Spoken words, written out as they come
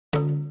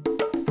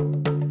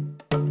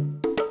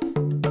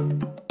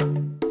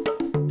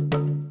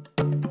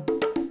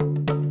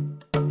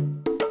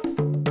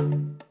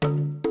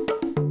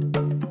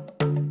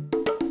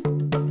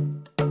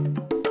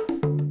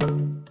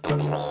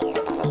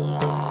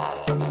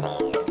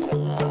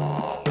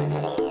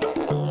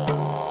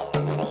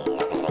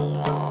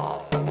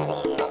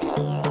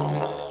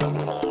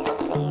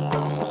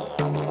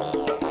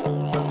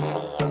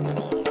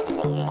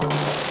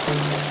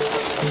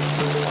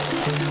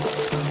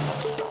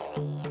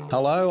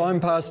Hello, I'm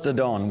Pastor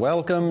Don.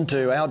 Welcome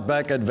to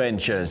Outback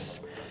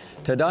Adventures.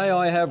 Today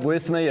I have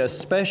with me a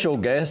special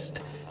guest,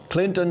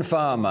 Clinton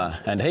Farmer,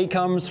 and he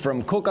comes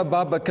from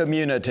Kookaburra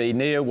community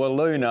near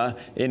Walloona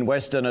in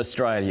Western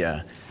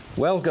Australia.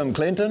 Welcome,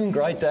 Clinton.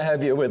 Great to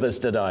have you with us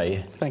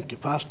today. Thank you,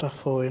 Pastor,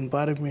 for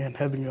inviting me and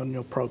having me on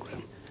your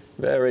program.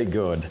 Very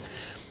good.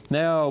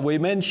 Now, we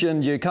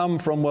mentioned you come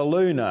from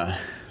Walloona,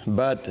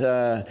 but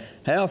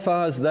how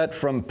far is that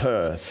from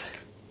Perth?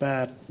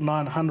 About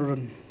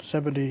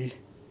 970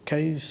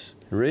 k's.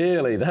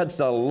 Really? That's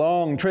a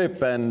long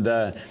trip, and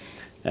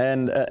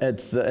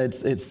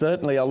it's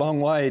certainly a long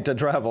way to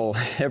travel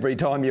every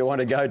time you want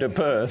to go to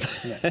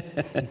Perth.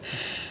 Yeah.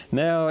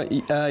 Now,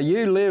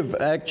 you live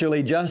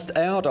actually just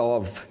out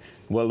of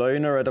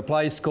Walloona at a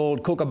place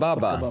called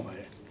Kookaburra.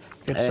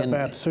 It's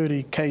about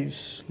 30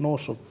 k's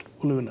north of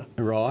Walloona.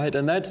 Right,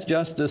 and that's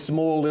just a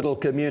small little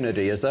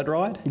community, is that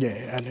right?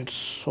 Yeah, and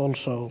it's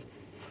also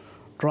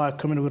dry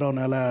community. We don't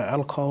allow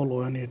alcohol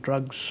or any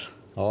drugs.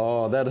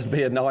 Oh, that'd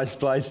be a nice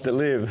place to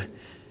live.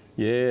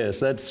 Yes,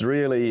 that's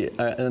really,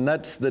 and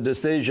that's the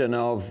decision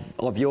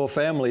of your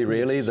family,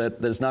 really, yes,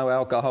 that there's no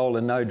alcohol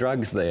and no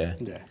drugs there.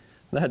 Yeah.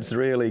 That's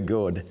really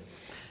good.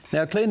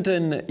 Now,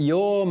 Clinton,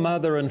 your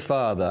mother and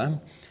father,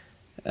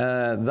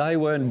 they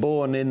weren't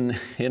born in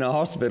a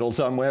hospital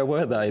somewhere,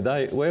 were they?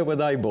 Where were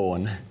they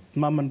born?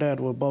 Mum and Dad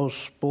were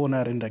both born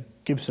out in the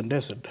Gibson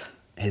Desert.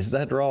 Is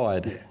that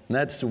right? Yeah. And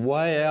that's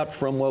way out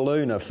from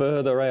Walloona,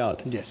 further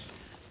out. Yes.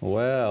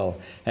 Wow.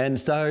 And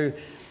so,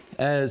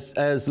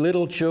 as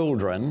little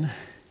children,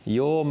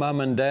 your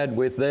mum and dad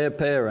with their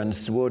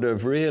parents would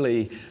have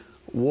really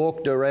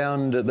walked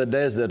around the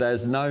desert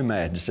as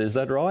nomads, is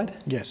that right?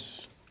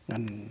 Yes.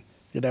 And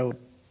they would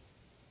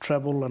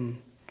travel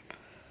and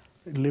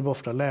live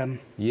off the land.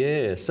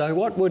 Yeah. So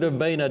what would have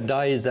been a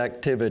day's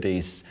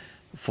activities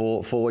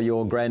for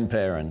your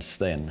grandparents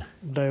then?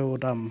 They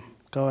would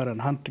go out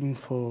and hunting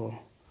for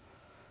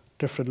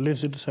different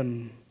lizards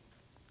and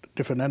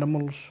different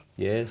animals.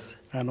 Yes.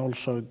 And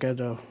also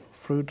gather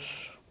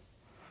fruits.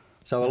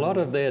 So a lot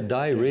of their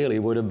day really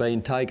would have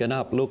been taken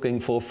up looking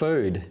for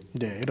food.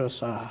 Yeah, it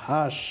was a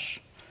harsh,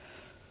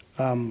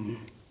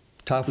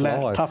 tough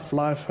life. Tough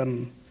life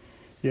and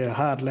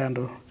hard land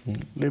to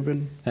live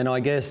in. And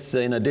I guess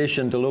in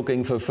addition to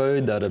looking for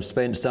food, they'd have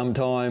spent some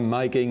time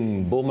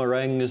making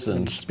boomerangs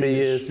and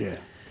spears. Yeah.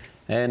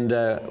 And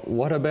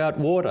what about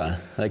water?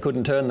 They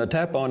couldn't turn the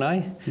tap on,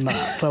 eh?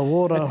 No, the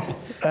water,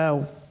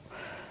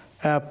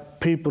 our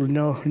people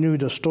knew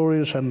the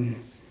stories, and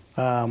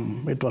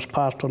it was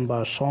passed on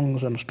by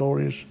songs and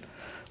stories,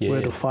 yes,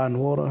 where to find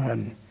water,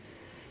 and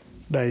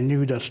they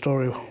knew that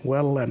story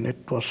well, and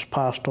it was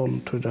passed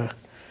on to the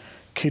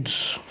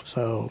kids.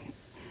 So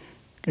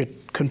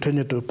it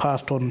continued to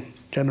pass on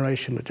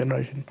generation to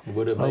generation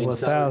over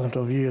thousands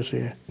of years.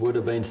 Yeah. Would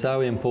have been so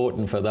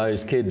important for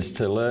those kids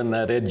to learn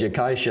that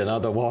education,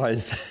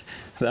 otherwise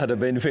they'd have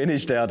been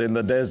finished out in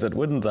the desert,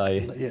 wouldn't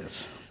they?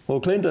 Yes. Well,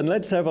 Clinton,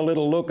 let's have a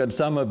little look at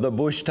some of the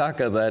bush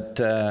tucker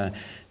that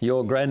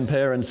your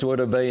grandparents would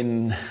have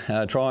been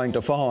trying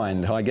to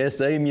find. I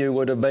guess emu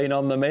would have been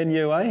on the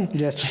menu, eh?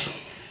 Yes.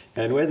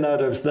 And when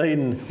they'd have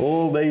seen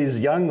all these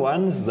young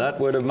ones, that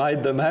would have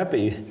made them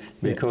happy,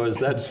 because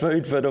that's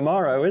food for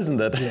tomorrow,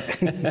 isn't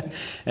it? Yeah.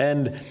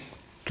 And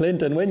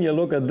Clinton, when you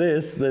look at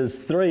this,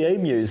 there's 3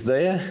 emus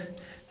there,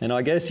 and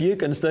I guess you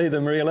can see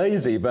them real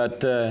easy,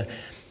 but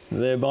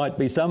there might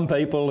be some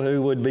people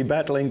who would be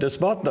battling to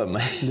spot them.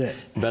 Yeah.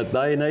 But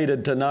they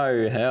needed to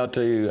know how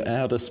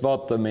to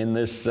spot them in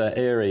this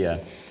area.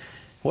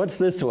 What's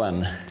this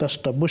one? That's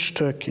the bush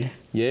turkey.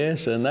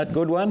 Yes, and that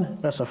good one?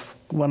 That's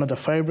one of the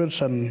favorites,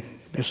 and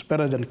it's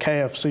better than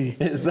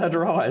KFC. Is that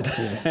right?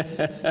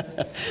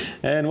 Yeah.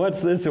 And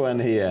what's this one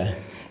here?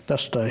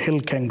 That's the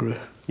hill kangaroo.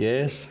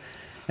 Yes.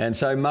 And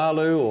so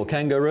malu or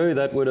kangaroo,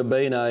 that would have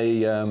been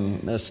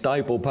a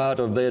staple part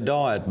of their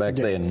diet back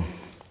then.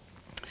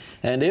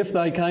 And if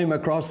they came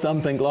across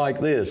something like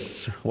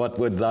this, what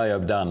would they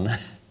have done?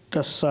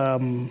 That's a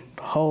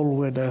hole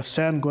where the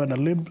sand going to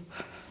live,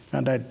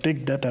 and they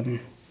dig that, and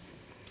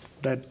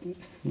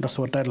that's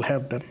what they'll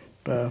have,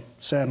 the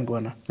sand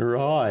going.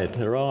 Right,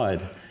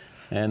 right.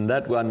 And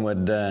that one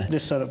would...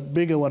 This is a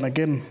bigger one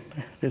again.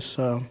 It's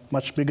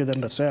much bigger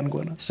than the sand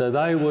going. So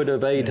they would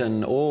have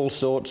eaten all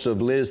sorts of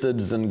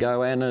lizards and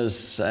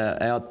goannas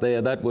out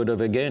there. That would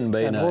have again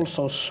been... And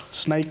also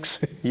snakes.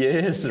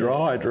 Yes,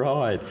 right,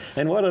 right.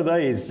 And what are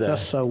these?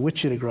 That's a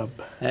witchery grub.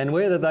 And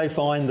where do they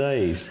find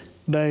these?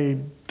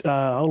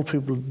 Old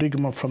people dig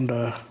them up from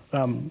the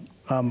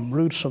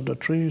roots of the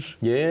trees.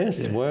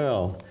 Yes, yeah.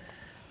 Well.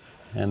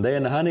 And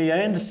then honey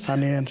ants?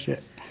 Honey ants, yeah.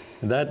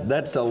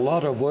 That's a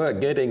lot of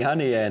work getting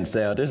honey ants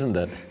out, isn't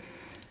it?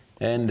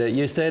 And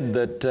you said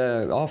that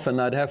often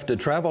they'd have to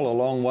travel a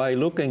long way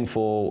looking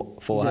for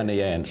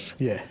honey ants.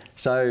 Yeah.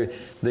 So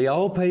the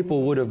old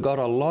people would have got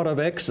a lot of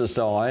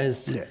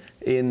exercise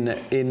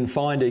in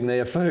finding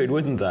their food,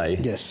 wouldn't they?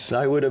 Yes.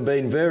 They would have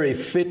been very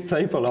fit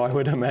people, I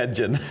would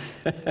imagine.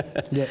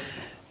 Yeah.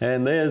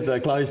 And there's a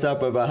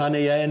close-up of a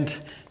honey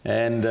ant.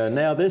 And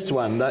now this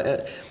one.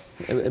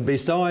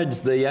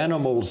 besides the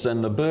animals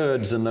and the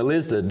birds and the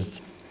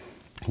lizards,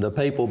 the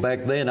people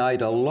back then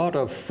ate a lot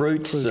of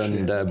fruits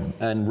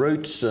and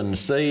roots and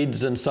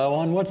seeds and so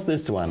on. What's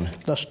this one?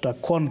 That's the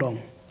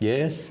quandong.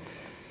 Yes,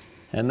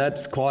 and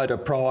that's quite a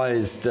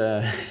prized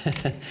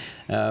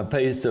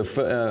piece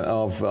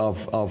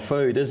of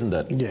food, isn't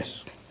it?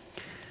 Yes.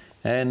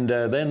 And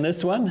then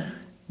this one?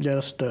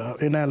 Yes,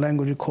 in our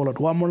language you call it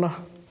wamula,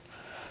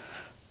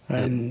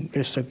 and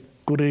it's a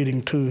good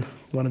eating too,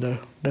 one of the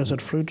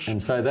desert fruits.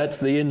 And so that's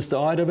the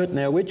inside of it.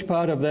 Now, which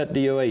part of that do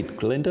you eat,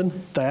 Clinton?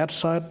 The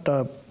outside,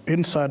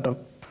 inside the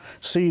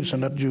seeds,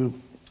 and that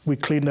we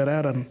clean that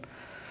out, and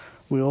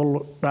we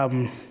all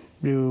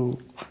you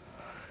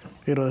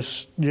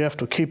have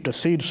to keep the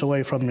seeds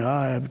away from your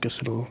eye because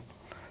it'll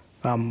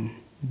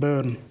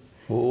burn.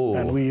 Oh.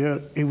 And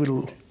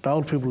the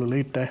old people will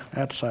eat the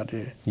outside.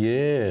 Yeah.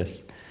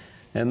 Yes.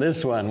 And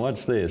this one,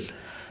 what's this?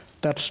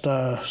 That's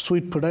the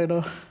sweet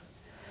potato.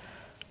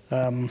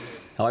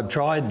 I've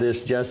tried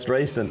this just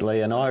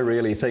recently, and I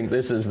really think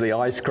this is the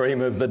ice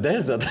cream of the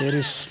desert. It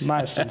is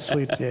nice and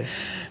sweet, yeah.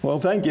 Well,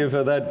 thank you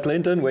for that,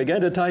 Clinton. We're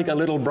going to take a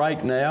little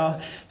break now,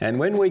 and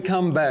when we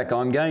come back,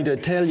 we're going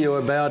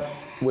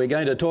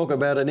to talk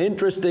about an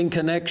interesting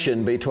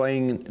connection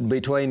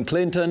between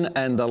Clinton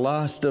and the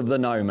last of the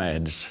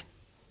nomads.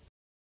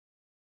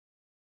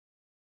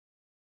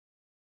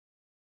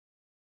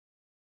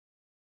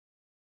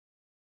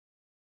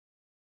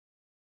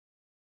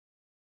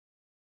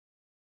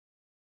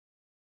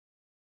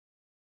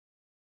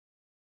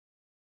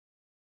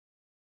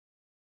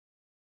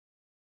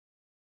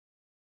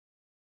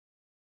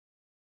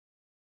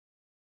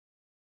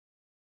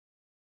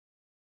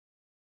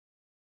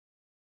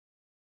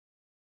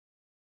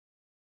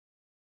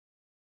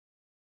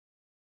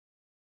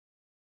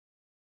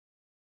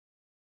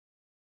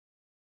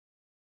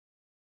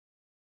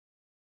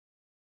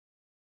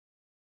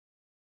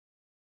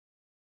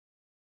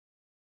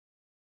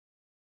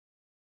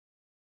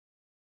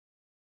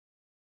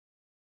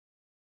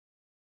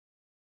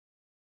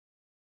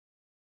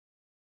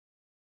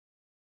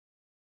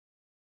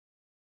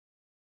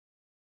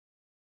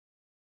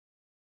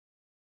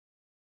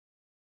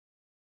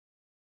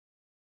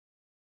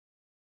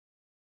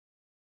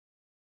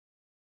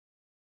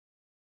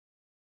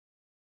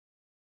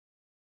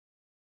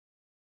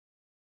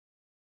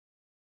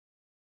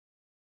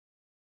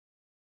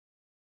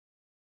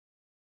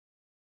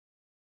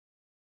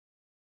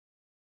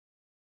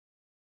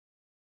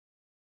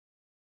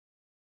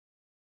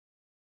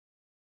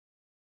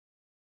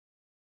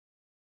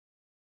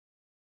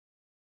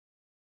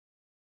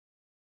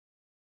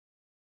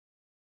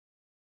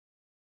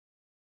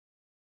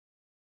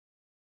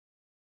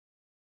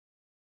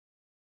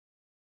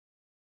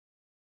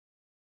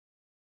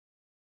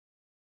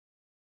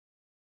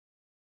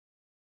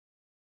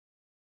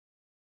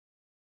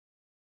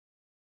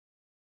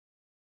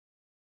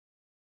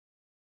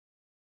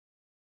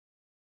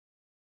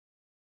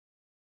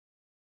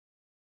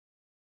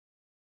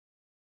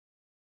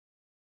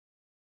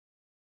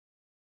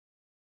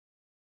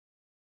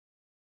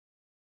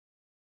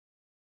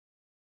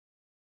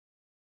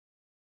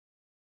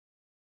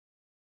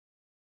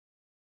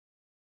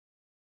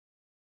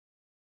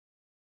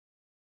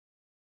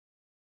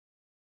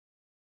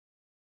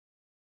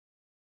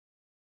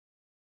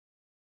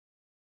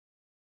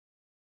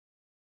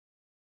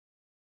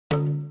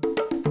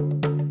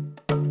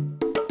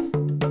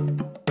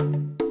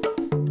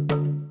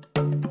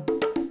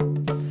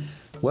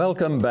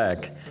 Welcome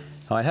back.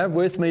 I have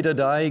with me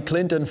today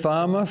Clinton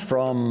Farmer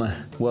from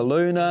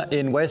Wiluna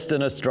in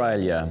Western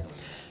Australia.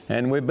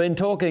 And we've been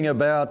talking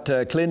about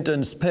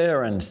Clinton's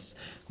parents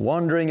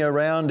wandering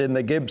around in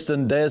the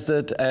Gibson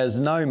Desert as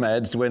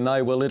nomads when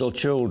they were little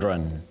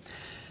children.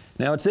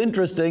 Now it's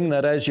interesting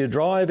that as you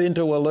drive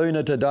into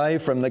Wiluna today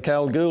from the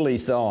Kalgoorlie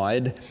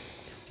side,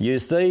 you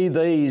see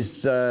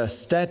these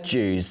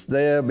statues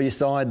there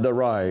beside the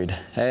road.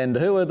 And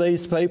who are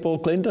these people,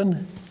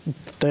 Clinton?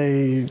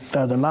 They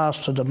are the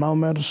last of the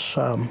nomads,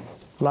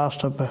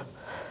 last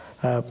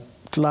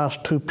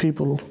two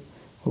people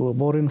who were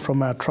brought in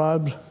from our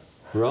tribes.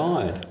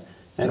 Right.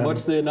 And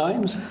what's their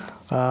names?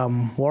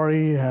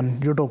 Wari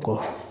and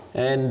Yudoko.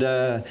 And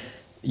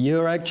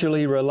you're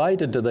actually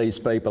related to these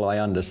people, I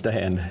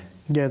understand.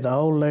 Yeah, the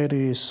old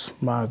lady is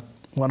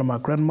one of my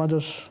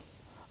grandmothers,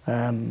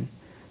 and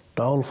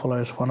the old fellow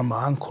is one of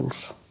my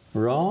uncles.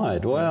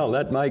 Right. Well,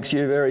 that makes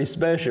you very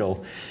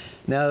special.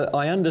 Now,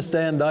 I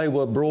understand they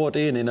were brought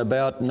in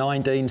about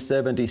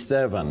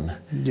 1977.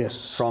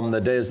 Yes. From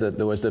the desert.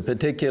 There was a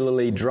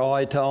particularly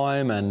dry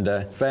time,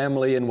 and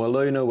family in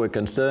Wiluna were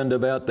concerned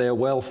about their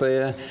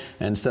welfare,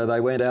 and so they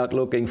went out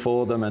looking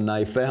for them, and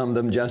they found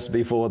them just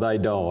before they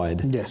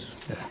died. Yes.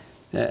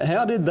 Yeah.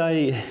 How did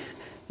they...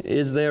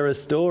 Is there a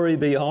story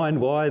behind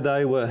why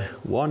they were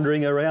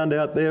wandering around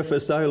out there for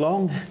so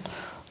long?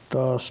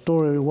 The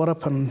story, what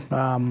happened,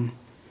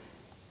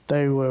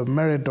 they were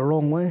married the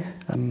wrong way,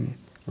 and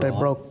they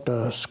broke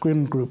the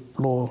Squin Group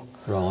law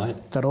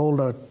that all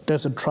the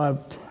desert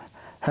tribe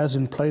has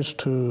in place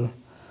to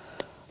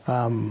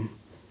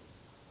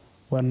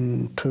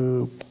went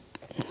to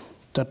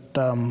that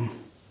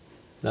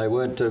They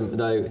weren't.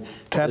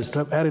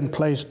 had in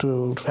place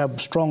to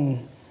have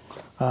strong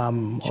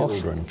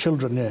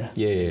children. Yeah.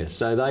 Yeah.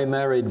 So they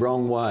married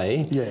wrong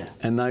way. Yeah.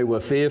 And they were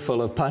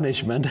fearful of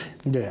punishment.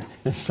 Yeah.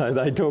 So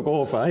they took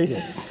off, eh?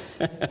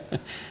 Yeah.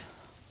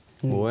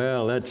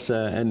 Well, that's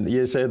and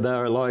you said they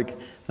were like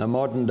a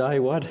modern day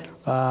what?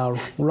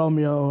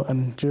 Romeo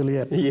and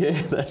Juliet.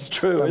 Yeah, that's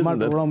true,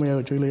 isn't it? Romeo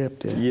and Juliet.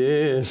 Yeah.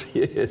 Yes,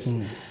 yes.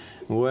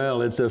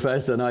 Well, it's a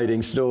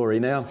fascinating story.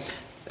 Now,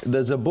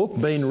 there's a book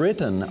been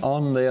written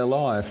on their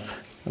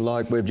life,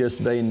 like we've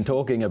just been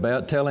talking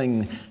about,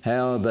 telling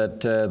how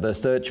that the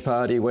search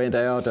party went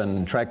out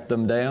and tracked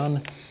them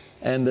down.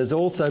 And there's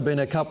also been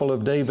a couple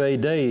of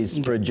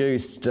DVDs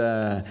produced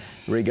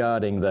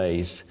regarding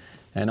these.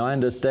 And I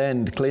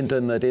understand,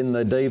 Clinton, that in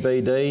the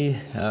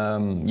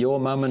DVD, your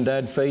mum and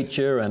dad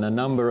feature and a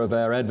number of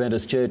our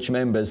Adventist Church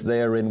members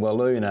there in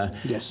Walloona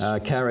are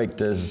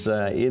characters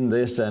in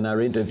this and are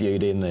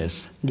interviewed in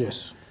this.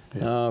 Yes.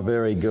 Yeah. Oh,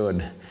 very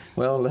good.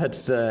 Well,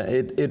 that's,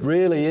 it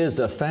really is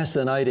a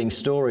fascinating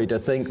story to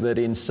think that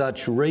in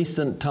such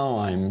recent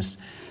times,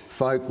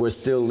 folk were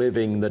still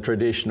living the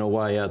traditional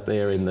way out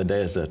there in the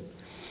desert.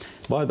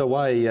 By the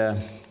way,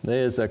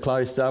 there's a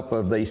close-up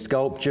of the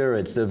sculpture.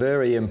 It's a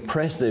very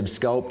impressive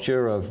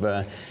sculpture of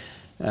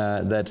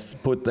that's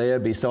put there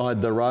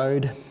beside the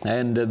road.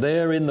 And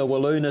there in the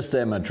Walloona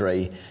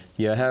Cemetery,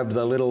 you have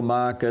the little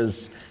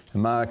markers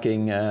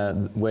marking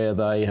where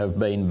they have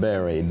been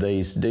buried,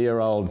 these dear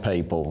old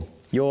people.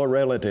 Your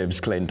relatives,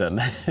 Clinton.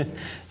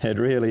 It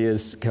really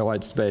is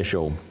quite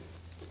special.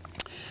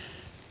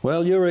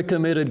 Well, you're a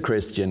committed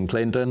Christian,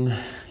 Clinton.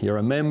 You're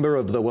a member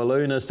of the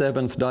Walloona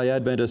Seventh-day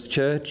Adventist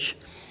Church.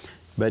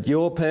 But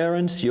your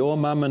parents, your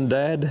mum and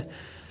dad,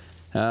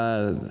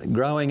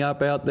 growing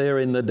up out there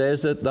in the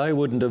desert, they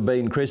wouldn't have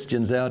been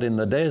Christians out in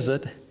the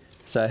desert.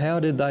 So how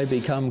did they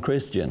become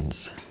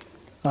Christians?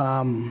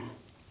 Back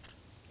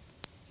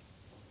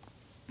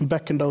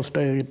in those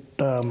days,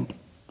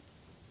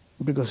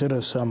 because it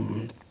is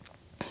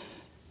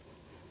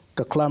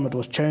the climate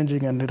was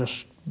changing and it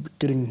was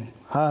getting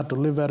hard to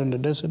live out in the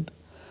desert,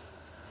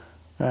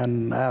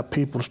 and our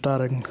people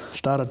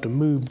started to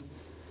move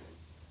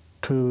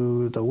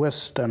to the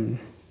west, and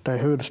they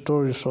heard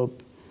stories of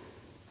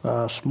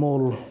a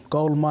small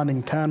gold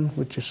mining town,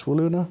 which is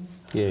Walloona.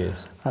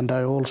 Yes. And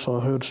they also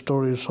heard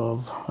stories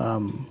of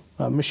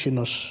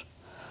missionaries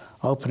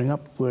opening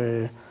up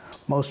where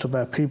most of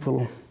our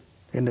people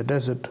in the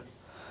desert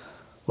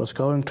was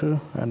going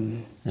to.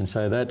 And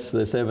so that's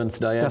the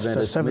Seventh-day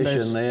Adventist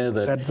mission there.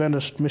 That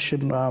Adventist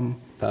mission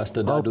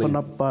Pastor Dudley opened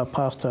up by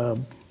Pastor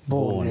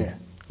Bourne. Yeah.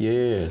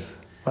 Yes.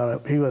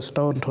 He was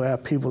known to our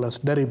people as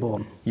Daddy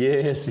Bourne.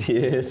 Yes,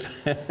 yes.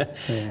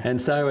 Yeah.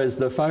 And so as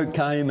the folk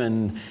came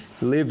and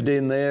lived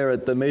in there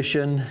at the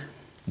mission,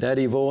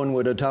 Daddy Vaughan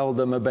would have told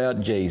them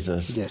about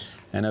Jesus. Yes.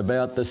 And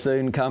about the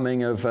soon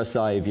coming of a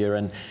Saviour.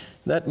 And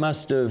that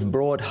must have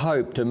brought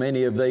hope to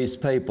many of these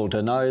people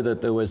to know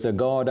that there was a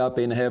God up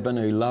in heaven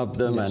who loved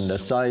them, and a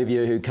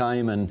Saviour who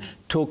came and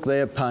took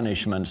their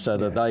punishment so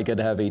that they could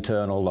have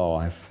eternal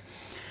life.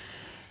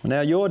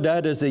 Now, your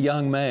dad as a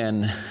young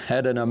man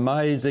had an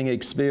amazing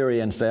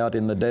experience out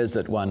in the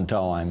desert one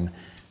time.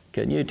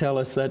 Can you tell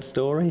us that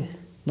story?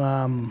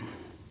 I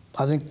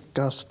think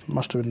I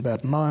must have been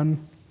about 9.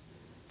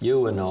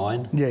 You were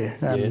 9? Yeah.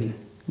 And,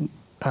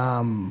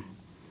 yes.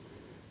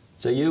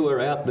 So you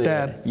were out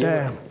there.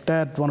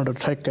 Dad wanted to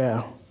take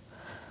our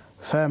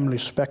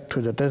families back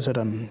to the desert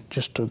and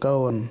just to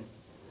go and,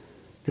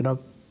 you know,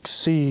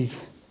 see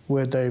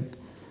where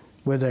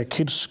their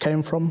kids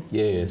came from.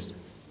 Yes.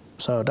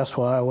 So that's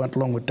why I went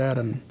along with Dad.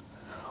 And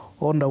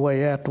on the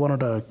way out, one of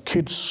the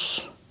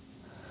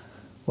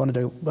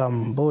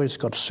boys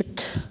got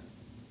sick.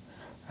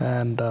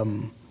 And,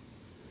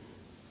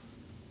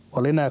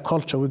 well, in our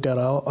culture, we got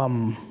our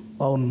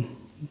own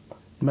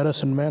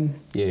medicine man.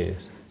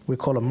 Yes. We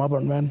call him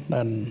Mubber man.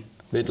 And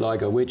a bit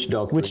like a witch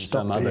doctor in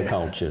some other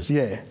cultures.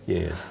 Yeah.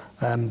 Yes.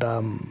 And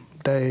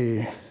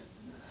they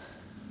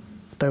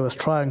was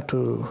trying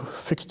to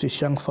fix this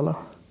young fella.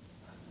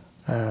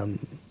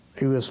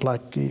 He was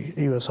like,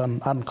 he was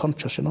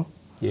unconscious, you know.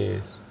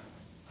 Yes.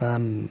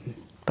 And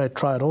they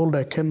tried all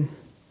they can,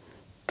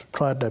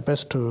 tried their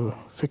best to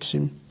fix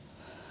him.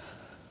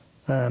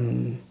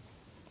 And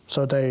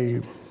so they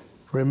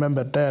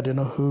remembered Dad, you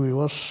know, who he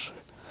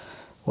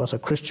was a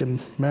Christian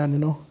man, you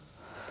know.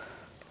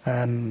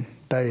 And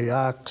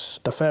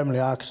the family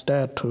asked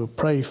Dad to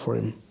pray for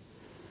him.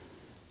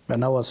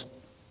 And I was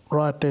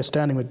right there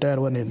standing with Dad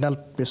when he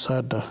knelt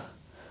beside the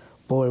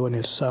boy when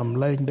he's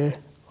laying there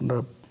on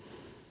the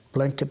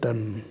blanket,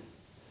 and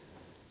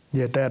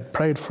Dad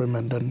prayed for him,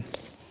 and then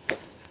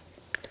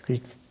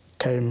he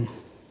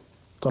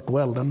got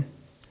well then.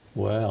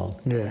 Well.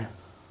 Yeah.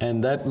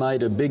 And that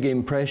made a big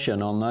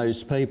impression on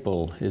those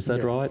people, is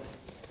that right?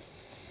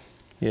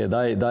 Yeah,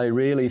 they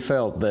really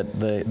felt that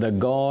the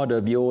God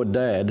of your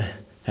dad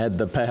had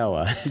the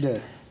power. Yeah.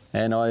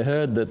 And I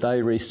heard that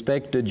they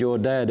respected your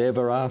dad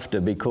ever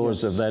after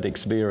because of that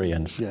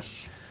experience.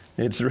 Yes.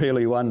 It's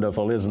really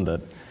wonderful, isn't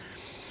it?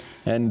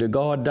 And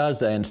God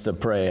does answer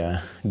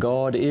prayer.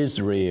 God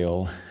is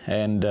real,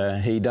 and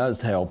He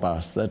does help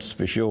us, that's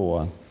for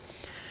sure.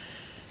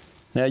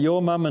 Now,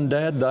 your mum and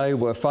dad, they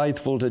were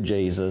faithful to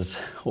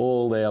Jesus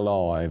all their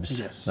lives.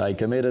 Yes. They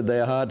committed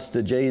their hearts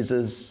to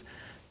Jesus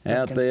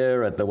out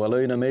there at the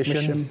Waloona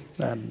Mission.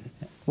 And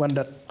when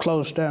that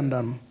closed down,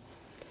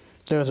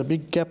 there was a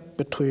big gap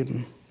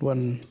between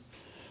when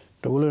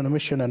the Waloona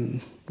Mission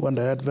and when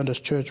the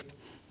Adventist Church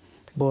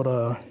bought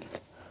a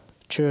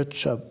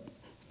church, a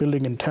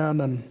building in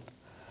town, and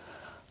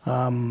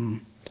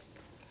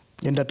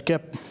in that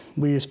gap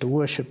we used to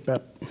worship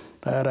at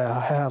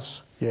our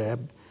house,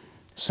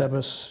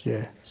 Sabbath,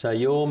 So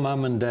your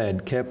mum and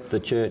dad kept the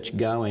church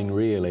going,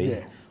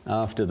 really,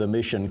 after the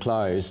mission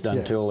closed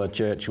until the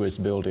church was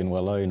built in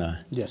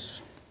Waloona.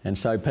 Yes. And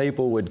so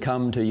people would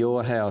come to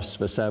your house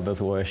for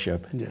Sabbath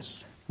worship.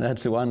 Yes.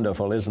 That's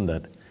wonderful, isn't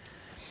it?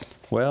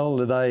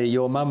 Well,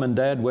 your mum and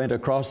dad went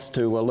across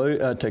to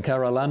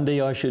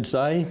Karralundi, I should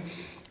say,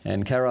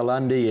 and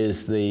Karralundi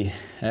is the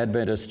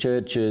Adventist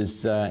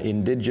Church's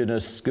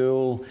Indigenous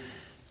school,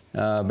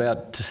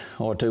 about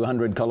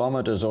 200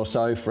 kilometres or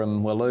so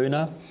from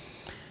Waloona,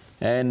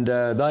 and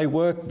they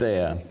worked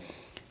there.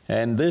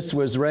 And this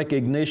was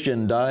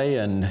Recognition Day,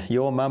 and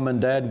your mum and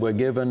dad were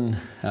given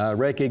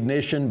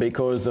recognition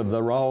because of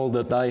the role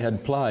that they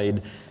had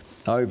played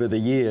over the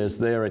years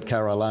there at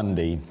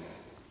Karralundi.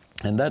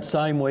 And that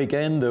same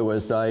weekend there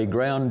was a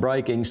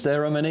groundbreaking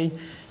ceremony,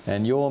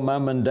 and your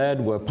mum and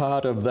dad were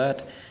part of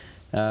that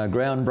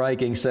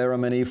groundbreaking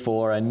ceremony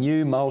for a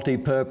new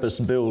multi-purpose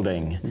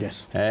building.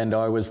 Yes. And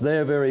I was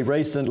there very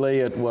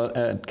recently at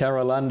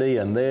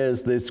Karralundi, and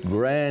there's this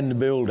grand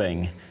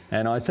building.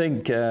 And I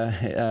think,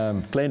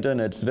 Clinton,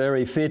 it's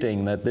very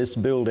fitting that this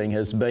building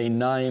has been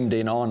named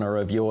in honour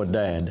of your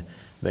dad,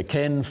 the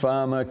Ken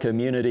Farmer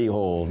Community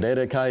Hall,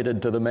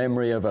 dedicated to the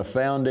memory of a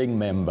founding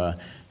member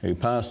who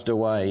passed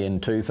away in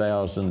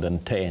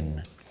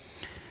 2010.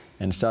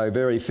 And so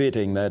very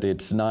fitting that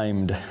it's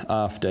named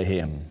after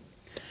him.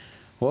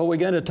 Well, we're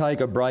going to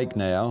take a break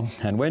now,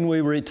 and when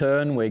we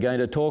return, we're going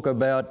to talk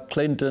about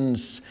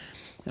Clinton's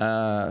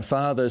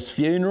father's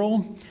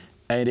funeral,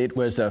 and it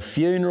was a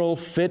funeral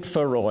fit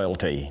for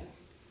royalty.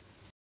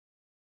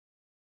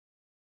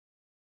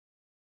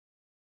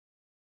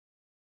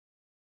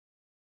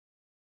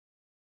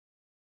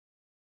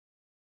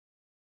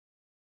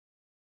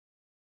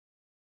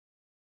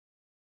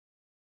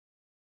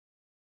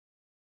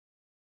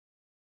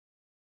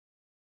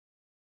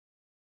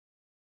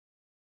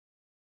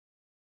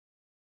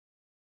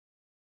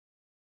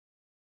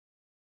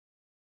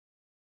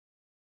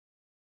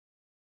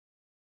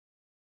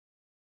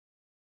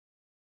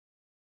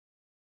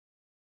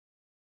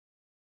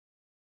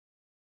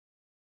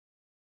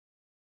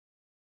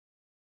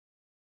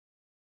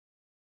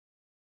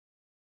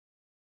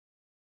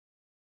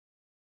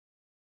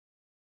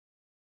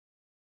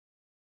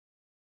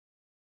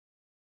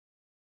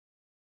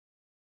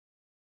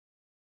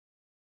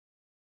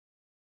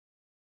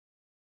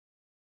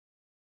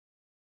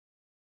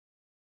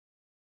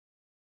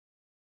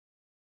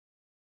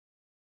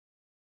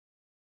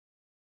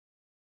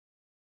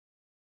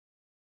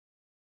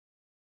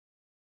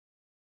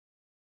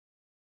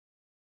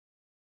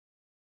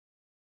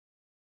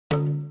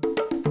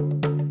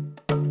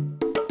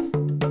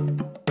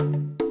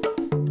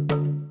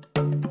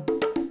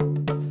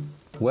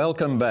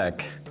 Welcome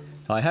back.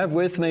 I have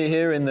with me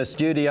here in the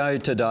studio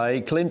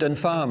today Clinton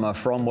Farmer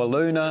from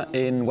Waloona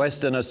in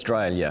Western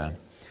Australia.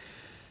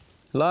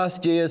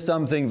 Last year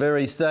something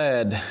very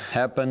sad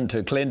happened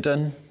to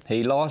Clinton.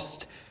 He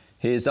lost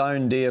his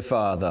own dear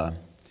father.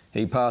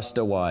 He passed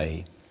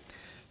away.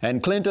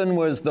 And Clinton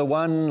was the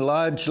one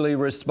largely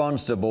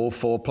responsible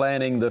for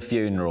planning the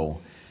funeral.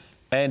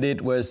 And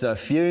it was a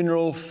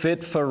funeral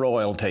fit for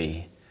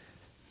royalty.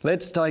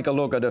 Let's take a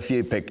look at a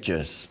few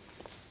pictures.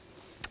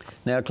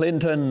 Now,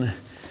 Clinton,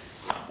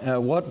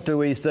 what do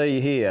we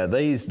see here?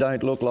 These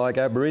don't look like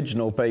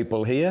Aboriginal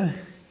people here.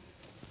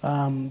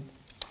 The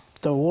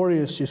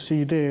warriors you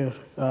see there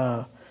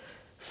are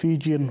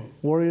Fijian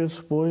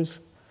warriors, boys.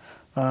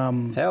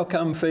 How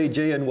come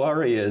Fijian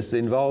warriors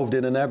involved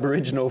in an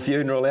Aboriginal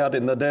funeral out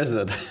in the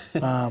desert?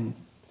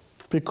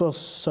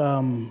 Because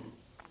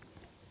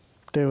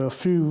there were a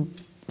few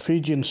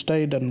Fijians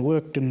stayed and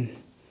worked in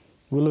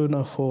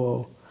Waloona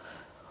for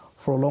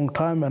a long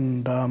time,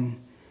 and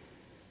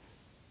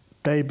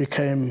they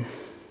became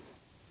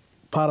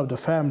part of the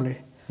family.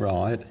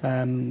 Right.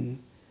 And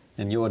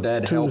your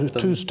dad helped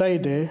them? To stay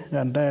there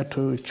and there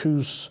to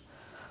choose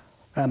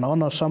and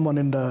honour someone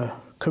in the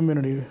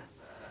community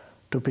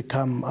to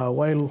become a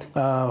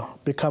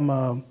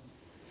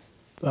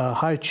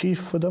high chief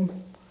for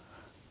them.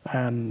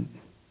 And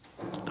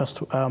that's,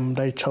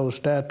 they chose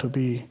Dad to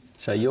be.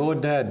 So your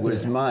dad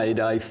was made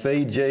a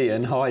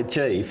Fijian high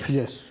chief?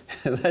 Yes.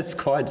 That's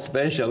quite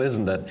special,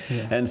 isn't it?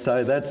 Yeah. And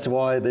so that's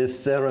why this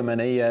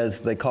ceremony, as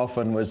the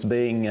coffin was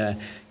being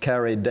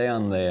carried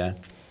down there.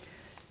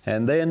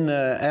 And then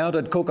out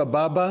at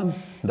Kookaburra,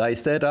 they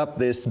set up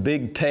this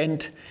big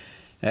tent,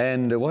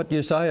 And what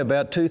you say,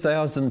 about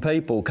 2,000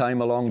 people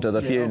came along to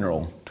the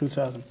funeral.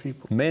 2,000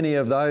 people. Many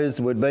of those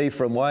would be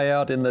from way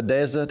out in the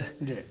desert,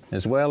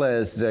 as well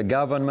as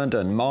government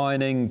and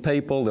mining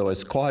people. There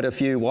was quite a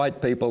few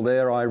white people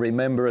there, I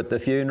remember, at the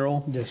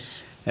funeral.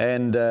 Yes.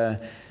 And the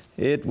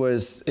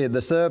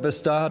service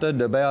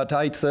started about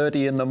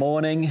 8:30 in the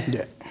morning,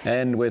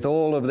 and with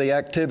all of the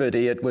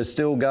activity, it was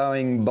still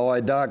going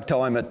by dark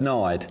time at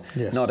night.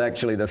 Yes. Not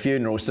actually the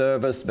funeral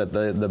service, but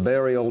the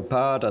burial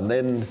part, and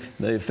then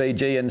the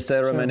Fijian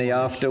ceremony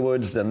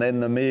afterwards, and then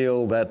the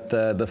meal that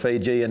the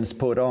Fijians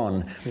put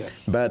on. Yes.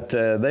 But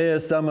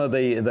there's some of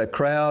the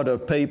crowd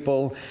of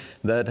people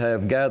that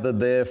have gathered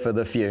there for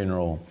the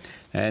funeral.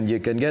 And you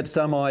can get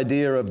some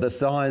idea of the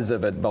size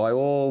of it by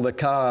all the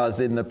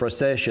cars in the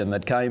procession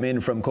that came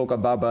in from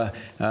Kookaburra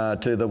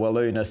to the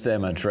Walloona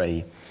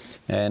Cemetery.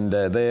 And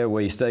there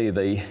we see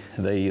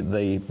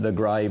the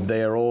grave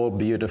there, all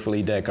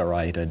beautifully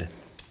decorated.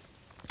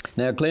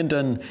 Now,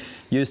 Clinton,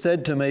 you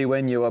said to me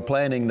when you were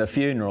planning the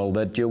funeral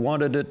that you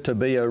wanted it to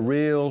be a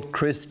real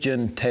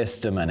Christian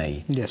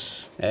testimony.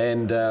 Yes.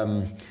 And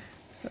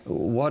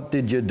what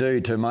did you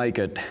do to make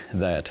it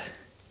that?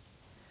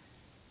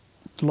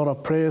 A lot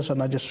of prayers,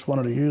 and I just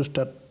wanted to use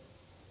that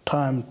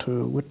time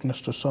to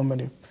witness to so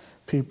many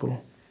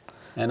people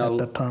at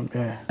that time.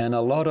 Yeah. And a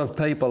lot of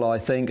people, I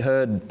think,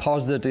 heard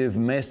positive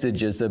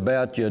messages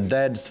about your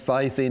dad's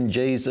faith in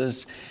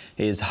Jesus,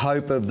 his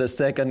hope of the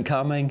second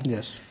coming.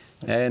 Yes.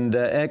 And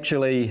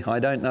actually, I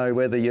don't know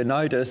whether you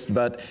noticed,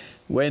 but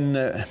when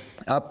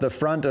up the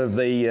front of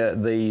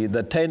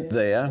the tent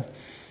there,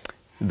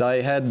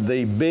 they had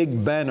the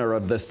big banner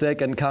of the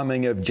second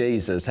coming of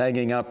Jesus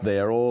hanging up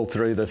there all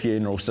through the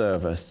funeral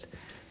service.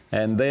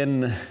 And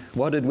then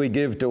what did we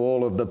give to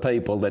all of the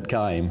people that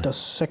came? The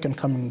second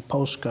coming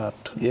postcard.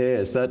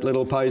 Yes, that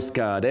little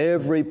postcard.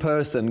 Every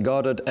person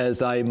got it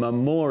as a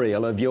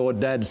memorial of your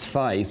dad's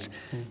faith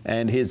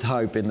and his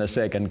hope in the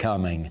second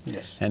coming.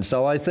 Yes. And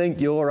so I think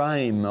your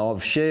aim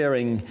of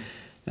sharing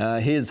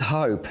his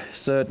hope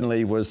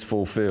certainly was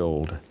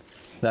fulfilled.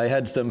 They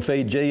had some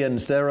Fijian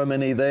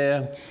ceremony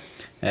there.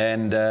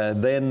 And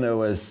then there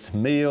was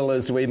meal,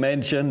 as we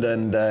mentioned,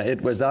 and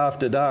it was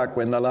after dark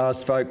when the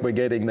last folk were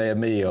getting their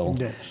meal.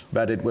 Yes.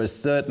 But it was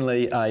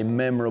certainly a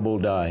memorable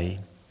day.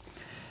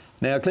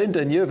 Now,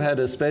 Clinton, you've had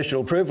a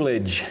special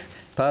privilege.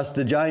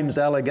 Pastor James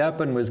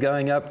Allagapan was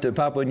going up to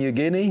Papua New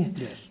Guinea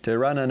to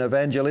run an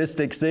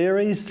evangelistic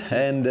series,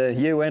 and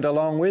you went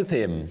along with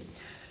him.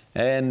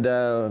 And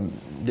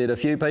did a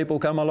few people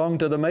come along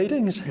to the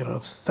meetings? There are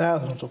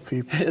thousands of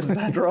people. Is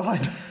that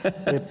right?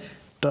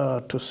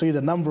 To see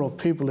the number of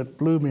people, it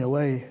blew me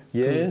away.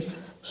 Yes. To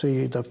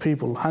see the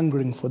people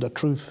hungering for the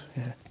truth.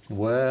 Yeah.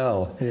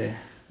 Well, yeah.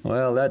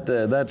 Well,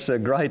 that's a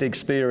great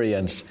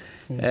experience.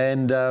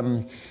 And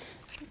the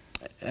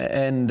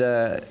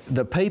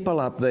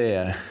people up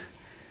there,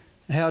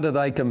 how do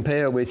they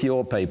compare with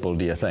your people,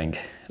 do you think,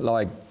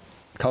 like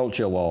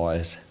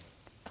culture-wise?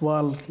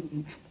 While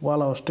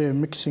I was there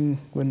mixing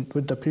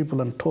with the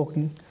people and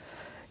talking,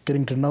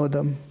 getting to know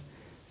them,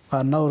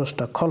 I noticed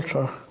the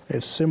culture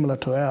is similar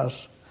to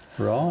ours.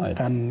 Right.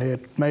 And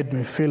it made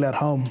me feel at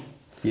home.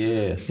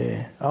 Yes.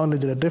 Yeah. Only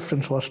the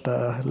difference was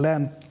the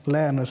land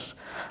was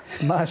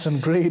nice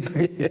and green.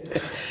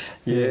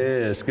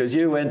 Yes, because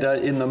you went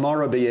in the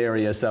Morribee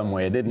area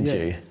somewhere, didn't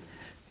you?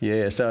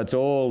 Yeah, so it's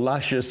all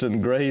luscious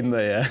and green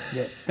there.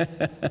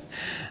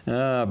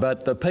 Yeah.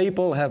 But the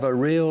people have a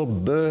real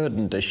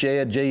burden to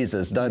share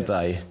Jesus, don't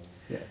they?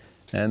 Yeah.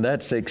 And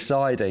that's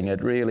exciting,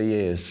 it really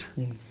is.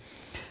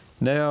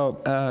 Now,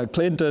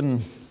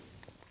 Clinton,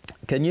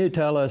 can you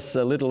tell us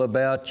a little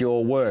about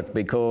your work?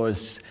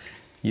 Because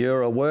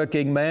you're a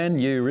working man,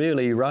 you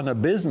really run a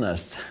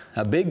business,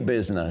 a big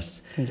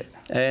business. Yeah.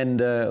 And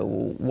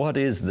what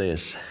is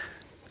this?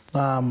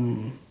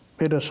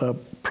 It is a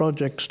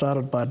project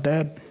started by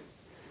Dad.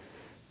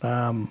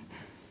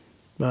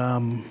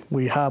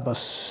 We have a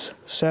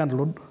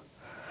sandalwood.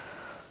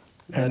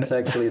 That's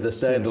actually the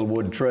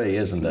sandalwood tree,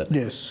 isn't it?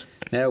 Yes.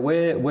 Now,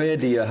 where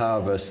do you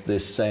harvest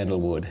this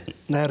sandalwood?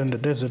 Out in the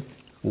desert.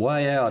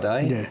 Way out,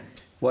 eh? Yeah.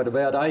 What,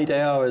 about 8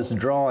 hours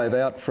drive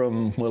out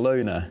from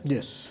Walloona?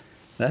 Yes.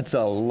 That's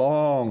a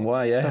long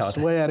way out. That's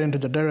way out into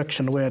the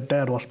direction where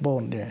Dad was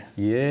born, yeah.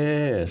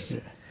 Yes. Yeah.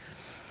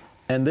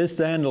 And this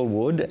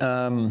sandalwood,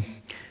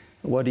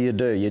 what do?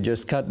 You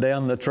just cut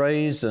down the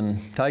trees and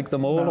take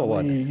them all, or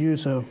what? We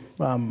use a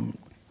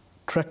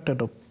tractor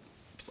to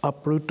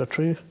uproot the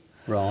tree.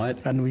 Right.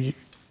 And we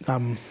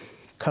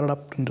cut it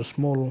up into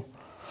small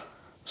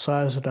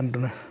sizes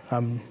and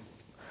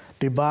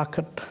debark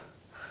it.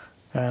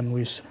 And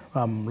we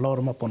load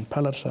them up on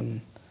pallets.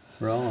 And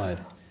right.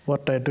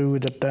 what they do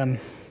with it then...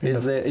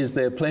 Is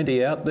there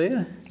plenty out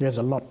there? There's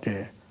a lot,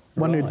 yeah.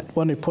 Right.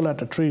 When we pull out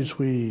the trees,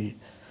 we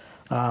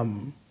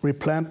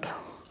replant.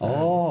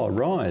 Oh,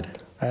 right.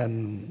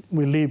 And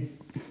we leave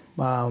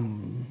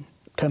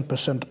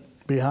 10%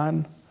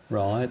 behind.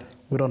 Right.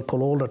 We don't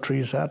pull all the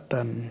trees out,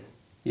 and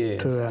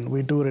yes. And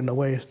we do it in a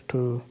way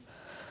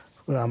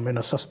in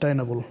a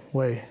sustainable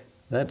way.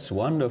 That's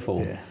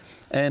wonderful. Yeah.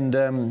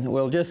 And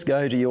we'll just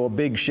go to your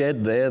big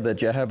shed there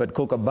that you have at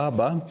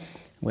Kookaburra.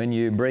 When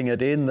you bring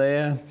it in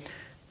there,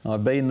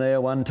 I've been there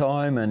one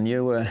time and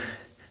you were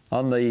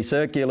on the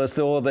circular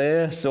saw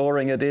there,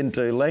 sawing it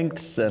into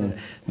lengths, and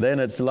then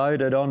it's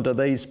loaded onto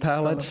these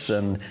pallets,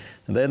 and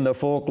then the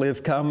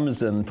forklift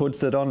comes and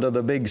puts it onto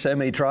the big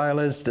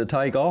semi-trailers to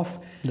take off.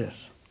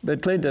 Yes.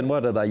 But Clinton,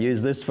 what do they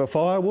use this for,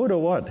 firewood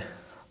or what?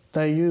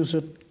 They use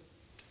it,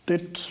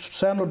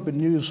 sand had been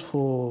used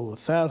for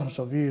thousands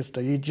of years.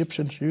 The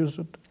Egyptians used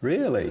it.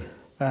 Really?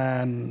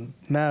 And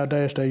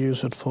nowadays they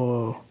use it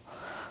for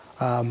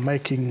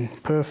making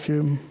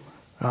perfume.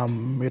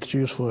 It's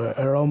used for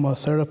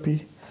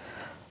aromatherapy.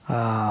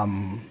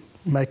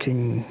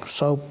 Making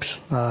soaps,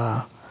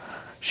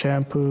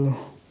 shampoo,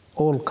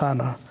 all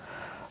kind of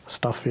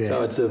stuff here.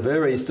 So it's a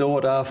very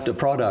sought after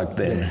product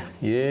then.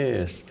 Yeah.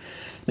 Yes.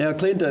 Now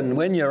Clinton,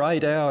 when you're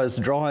 8 hours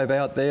drive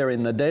out there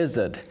in the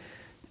desert,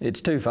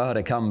 it's too far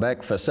to come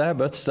back for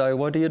Sabbath, so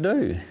what do you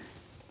do?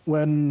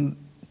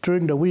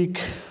 During the week,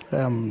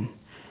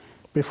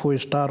 before we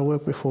start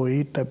work, before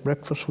we eat at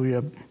breakfast, we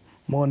have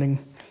morning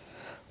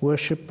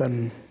worship,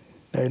 and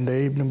in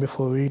the evening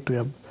before we eat, we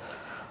have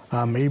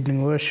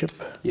evening worship.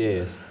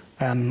 Yes.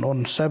 And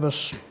on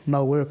Sabbath,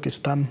 no work is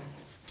done.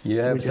 You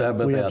have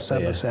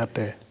Sabbath out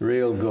there.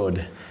 Real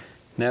good.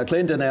 Now,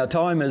 Clinton, our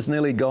time is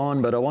nearly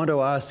gone, but I want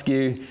to ask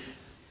you,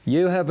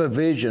 you have a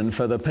vision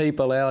for the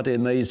people out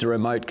in these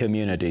remote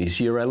communities.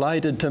 You're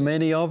related to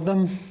many of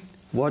them.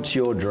 What's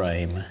your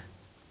dream?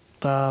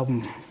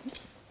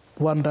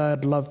 One day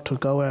I'd love to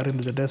go out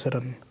into the desert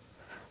and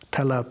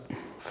tell our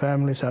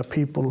families, our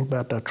people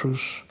about the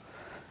truth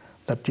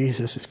that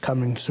Jesus is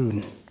coming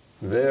soon.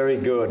 Very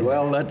good.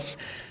 Well,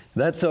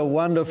 that's a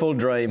wonderful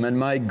dream, and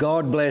may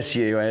God bless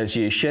you as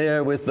you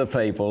share with the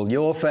people,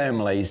 your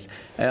families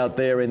out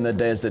there in the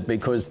desert,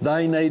 because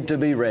they need to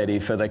be ready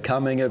for the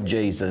coming of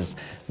Jesus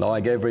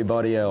like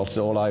everybody else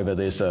all over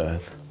this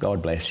earth.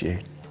 God bless you.